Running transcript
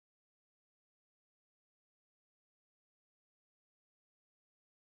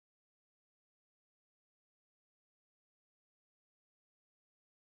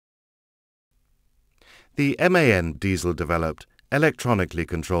The MAN diesel-developed, electronically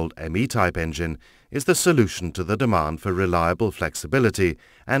controlled ME-type engine is the solution to the demand for reliable flexibility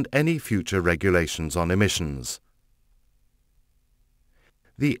and any future regulations on emissions.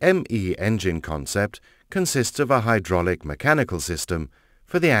 The ME engine concept consists of a hydraulic mechanical system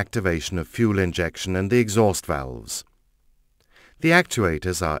for the activation of fuel injection and the exhaust valves. The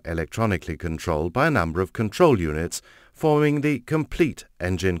actuators are electronically controlled by a number of control units forming the complete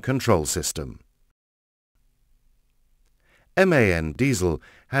engine control system. MAN Diesel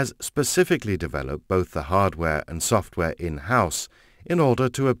has specifically developed both the hardware and software in-house in order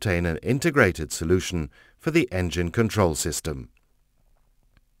to obtain an integrated solution for the engine control system.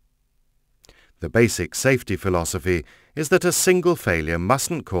 The basic safety philosophy is that a single failure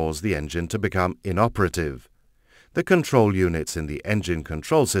mustn't cause the engine to become inoperative. The control units in the engine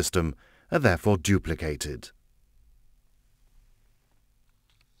control system are therefore duplicated.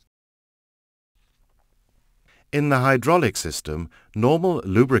 In the hydraulic system, normal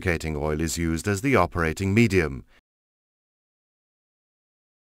lubricating oil is used as the operating medium.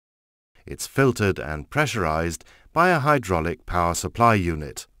 It's filtered and pressurized by a hydraulic power supply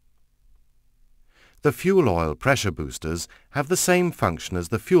unit. The fuel oil pressure boosters have the same function as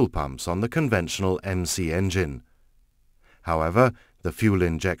the fuel pumps on the conventional MC engine. However, the fuel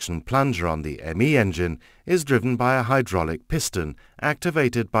injection plunger on the ME engine is driven by a hydraulic piston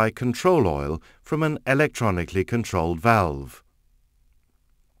activated by control oil from an electronically controlled valve.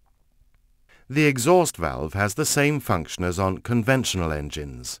 The exhaust valve has the same function as on conventional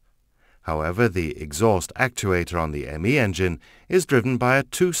engines. However, the exhaust actuator on the ME engine is driven by a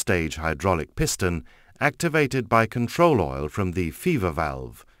two-stage hydraulic piston activated by control oil from the fever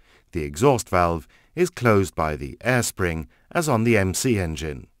valve. The exhaust valve is closed by the air spring as on the MC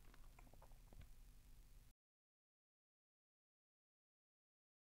engine.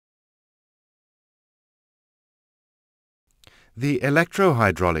 The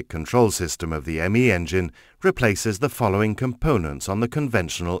electro-hydraulic control system of the ME engine replaces the following components on the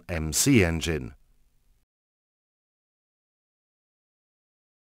conventional MC engine.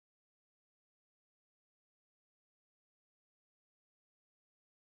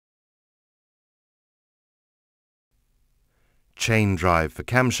 Chain drive for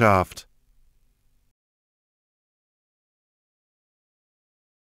camshaft,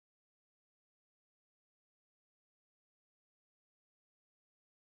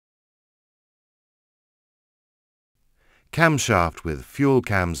 camshaft with fuel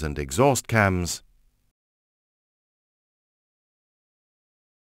cams and exhaust cams,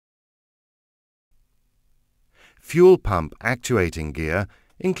 fuel pump actuating gear,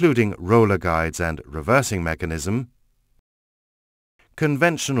 including roller guides and reversing mechanism,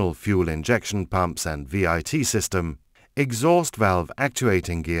 conventional fuel injection pumps and VIT system, exhaust valve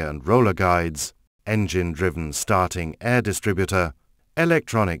actuating gear and roller guides, engine-driven starting air distributor,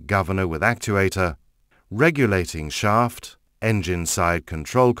 electronic governor with actuator, regulating shaft, engine side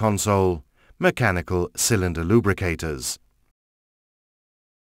control console, mechanical cylinder lubricators.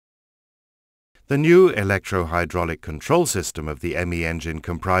 The new electro-hydraulic control system of the ME engine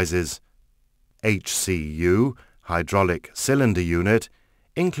comprises HCU, hydraulic cylinder unit,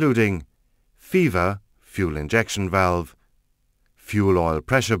 including fever, fuel injection valve, fuel oil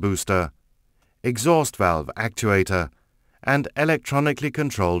pressure booster, exhaust valve actuator, and electronically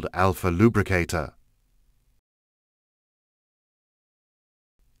controlled alpha lubricator.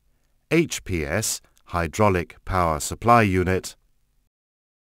 HPS, hydraulic power supply unit,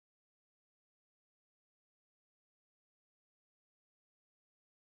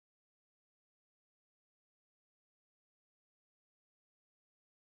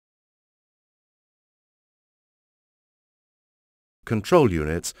 control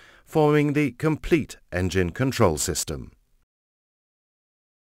units forming the complete engine control system.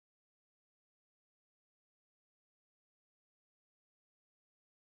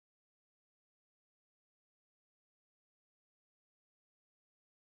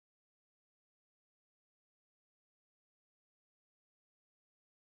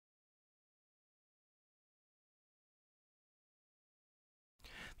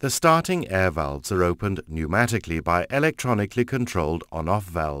 The starting air valves are opened pneumatically by electronically controlled on-off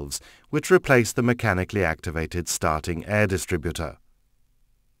valves, which replace the mechanically activated starting air distributor.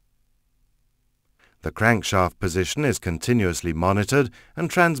 The crankshaft position is continuously monitored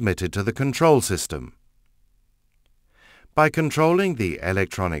and transmitted to the control system. By controlling the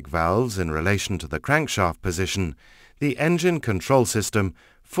electronic valves in relation to the crankshaft position, the engine control system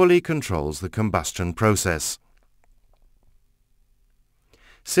fully controls the combustion process.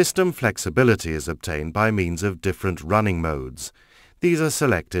 System flexibility is obtained by means of different running modes. These are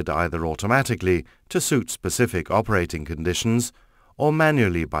selected either automatically to suit specific operating conditions or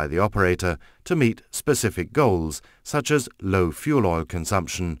manually by the operator to meet specific goals such as low fuel oil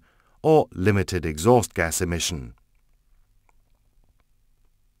consumption or limited exhaust gas emission.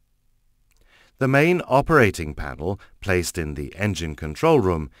 The main operating panel, placed in the engine control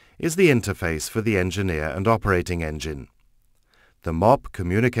room, is the interface for the engineer and operating engine. The MOP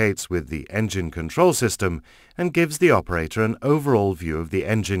communicates with the engine control system and gives the operator an overall view of the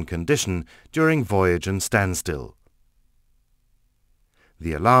engine condition during voyage and standstill.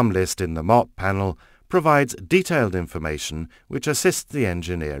 The alarm list in the MOP panel provides detailed information which assists the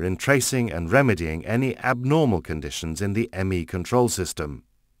engineer in tracing and remedying any abnormal conditions in the ME control system.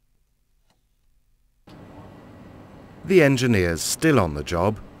 The engineer's still on the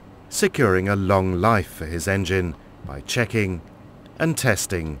job, securing a long life for his engine by checking and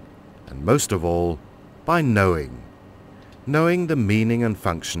testing, and most of all, by knowing the meaning and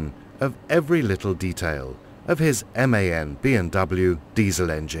function of every little detail of his MAN B&W diesel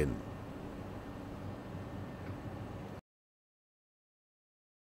engine.